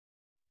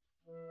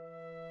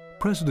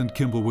President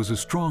Kimball was a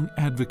strong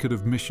advocate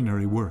of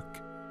missionary work.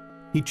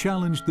 He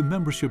challenged the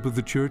membership of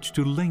the church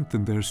to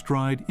lengthen their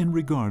stride in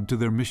regard to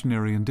their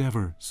missionary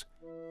endeavors.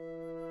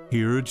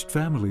 He urged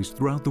families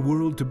throughout the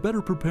world to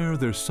better prepare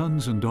their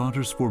sons and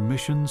daughters for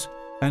missions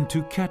and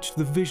to catch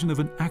the vision of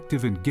an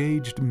active,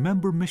 engaged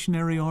member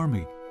missionary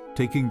army,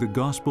 taking the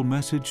gospel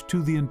message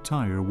to the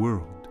entire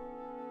world.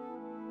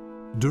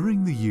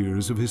 During the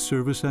years of his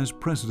service as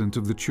president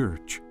of the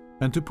church,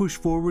 and to push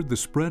forward the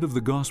spread of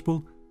the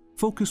gospel,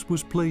 focus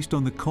was placed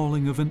on the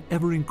calling of an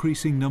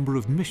ever-increasing number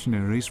of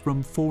missionaries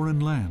from foreign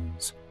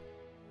lands.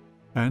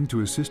 And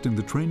to assist in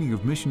the training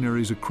of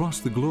missionaries across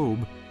the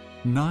globe,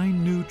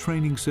 9 new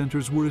training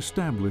centers were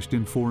established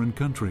in foreign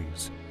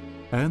countries,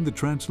 and the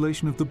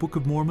translation of the Book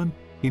of Mormon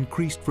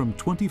increased from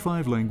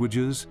 25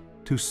 languages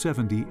to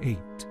 78.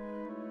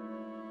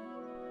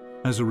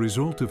 As a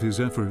result of his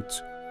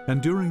efforts,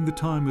 and during the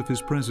time of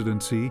his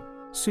presidency,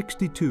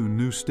 62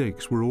 new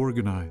stakes were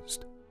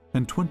organized,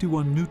 and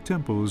 21 new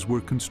temples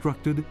were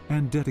constructed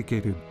and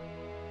dedicated.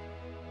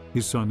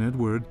 His son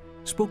Edward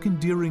spoke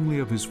endearingly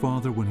of his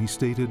father when he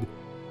stated,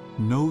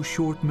 "No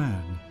short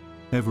man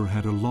ever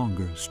had a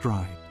longer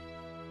stride."